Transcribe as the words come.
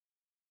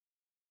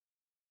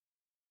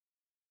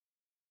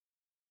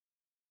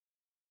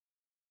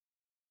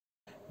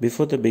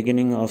Before the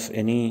beginning of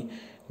any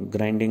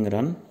grinding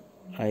run,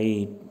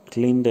 I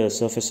clean the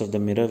surface of the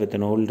mirror with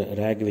an old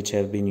rag which I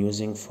have been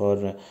using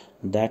for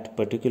that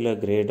particular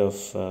grade of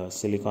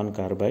silicon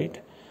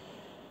carbide.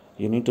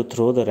 You need to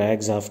throw the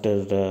rags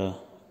after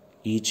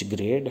each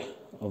grade,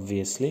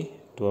 obviously,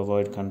 to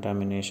avoid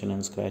contamination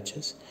and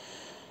scratches.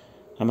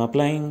 I'm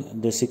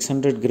applying the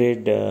 600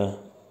 grade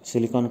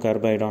silicon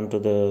carbide onto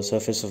the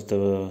surface of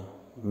the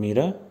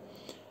mirror.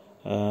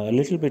 A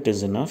little bit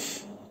is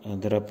enough.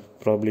 There are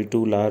probably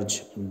 2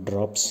 large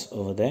drops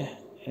over there.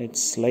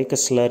 It's like a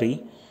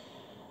slurry.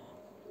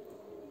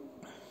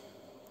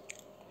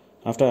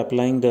 After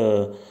applying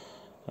the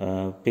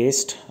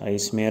paste, I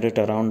smear it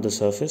around the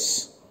surface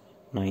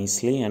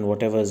nicely, and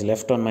whatever is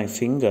left on my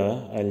finger,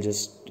 I'll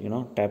just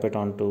tap it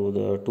onto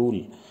the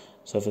tool,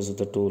 surface of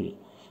the tool.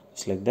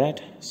 It's like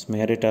that.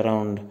 Smear it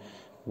around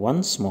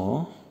once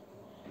more,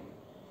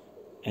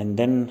 and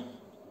then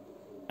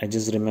I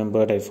just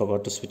remembered I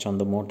forgot to switch on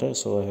the motor,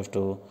 so I have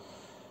to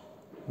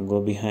go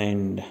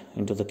behind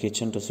into the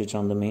kitchen to switch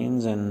on the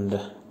mains and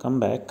come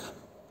back.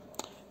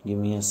 Give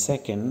me a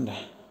second.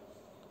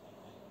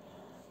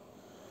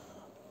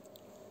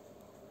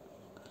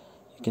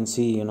 You can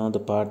see the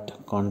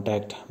part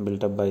contact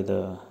built up by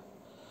the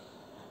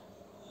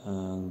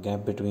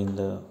gap between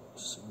the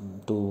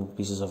 2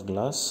 pieces of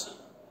glass.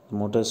 The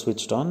motor is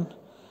switched on,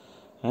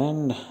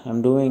 and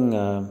I'm doing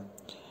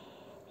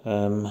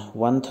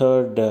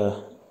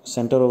 1/3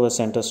 center over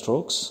center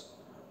strokes.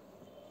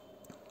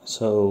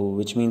 So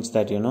which means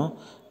that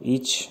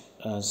each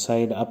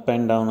side up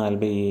and down I'll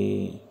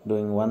be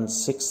doing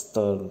 1/6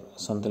 or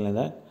something like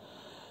that.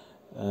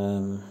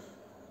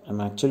 I'm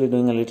actually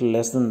doing a little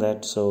less than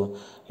that, so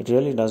it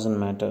really doesn't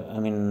matter. I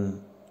mean,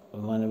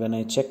 when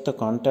I check the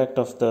contact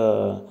of the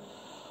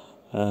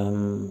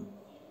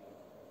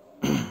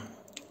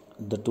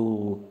the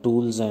 2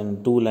 tools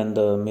and tool and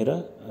the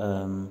mirror,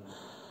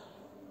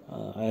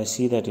 I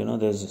see that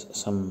there's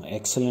some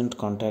excellent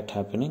contact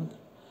happening,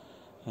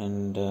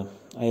 and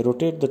I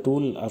rotate the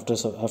tool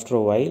after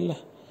a while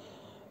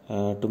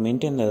to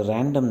maintain the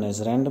randomness.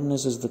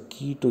 Randomness is the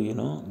key to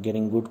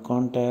getting good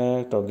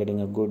contact or getting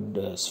a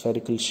good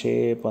spherical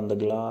shape on the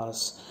glass,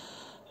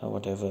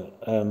 whatever.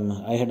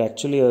 I had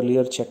actually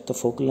earlier checked the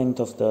focal length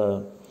of the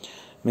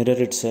mirror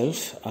itself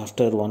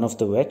after one of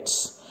the wets.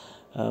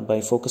 By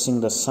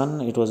focusing the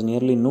sun, it was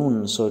nearly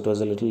noon, so it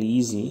was a little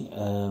easy.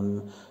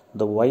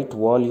 The white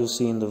wall you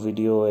see in the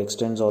video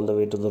extends all the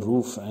way to the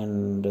roof,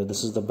 and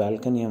this is the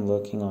balcony I'm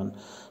working on.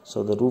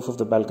 So the roof of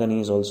the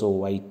balcony is also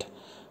white,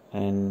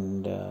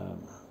 and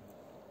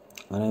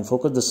when I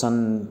focus the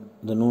sun,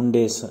 the noon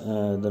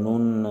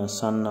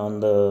sun on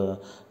the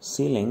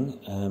ceiling,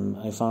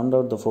 I found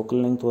out the focal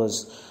length was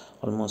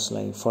almost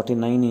like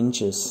 49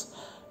 inches.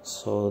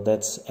 So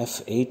that's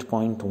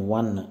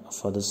f8.1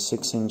 for the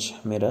 6-inch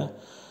mirror.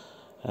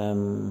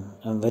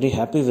 I'm very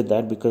happy with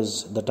that because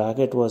the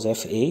target was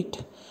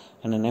f8,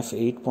 and an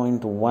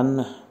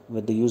f8.1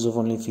 with the use of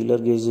only feeler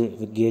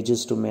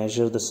gauges to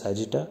measure the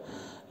sagitta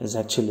is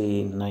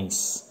actually nice.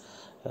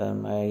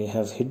 I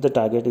have hit the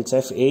target. It's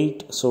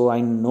f8, so I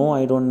know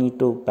I don't need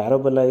to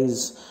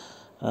parabolize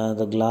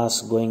the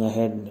glass going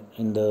ahead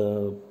in the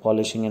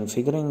polishing and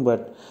figuring,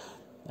 but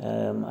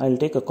I'll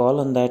take a call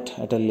on that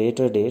at a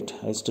later date.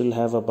 I still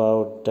have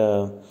about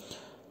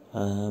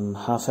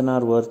half an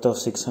hour worth of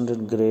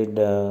 600 grade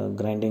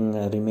grinding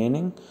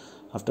remaining,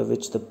 after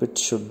which the pit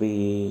should be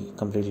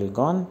completely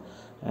gone,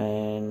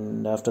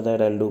 and after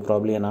that I'll do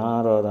probably an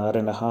hour or hour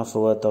and a half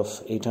worth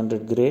of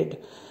 800 grade,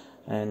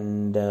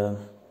 and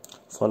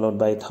followed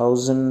by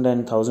 1000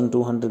 and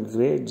 1200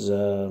 grades,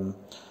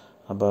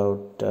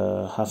 about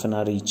half an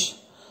hour each.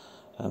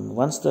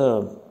 Once the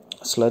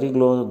slurry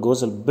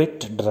goes a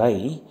bit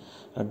dry,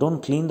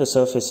 don't clean the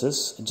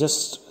surfaces,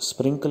 just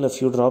sprinkle a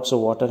few drops of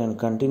water and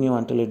continue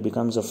until it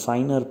becomes a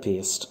finer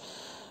paste,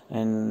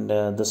 and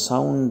the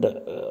sound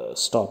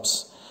stops.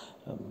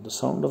 The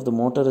sound of the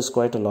motor is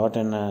quite a lot,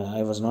 and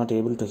I was not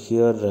able to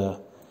hear the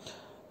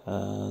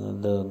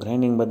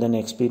grinding, but then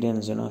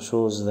experience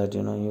shows that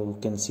you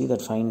can see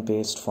that fine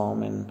paste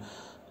form, and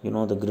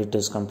the grit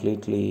is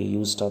completely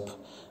used up,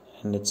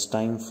 and it's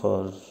time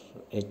for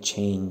a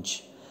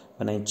change.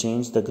 When I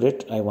change the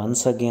grit, I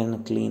once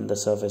again clean the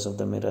surface of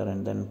the mirror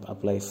and then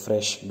apply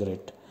fresh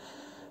grit.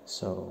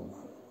 So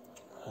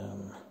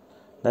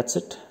that's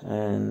it,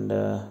 and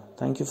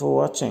thank you for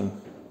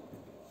watching.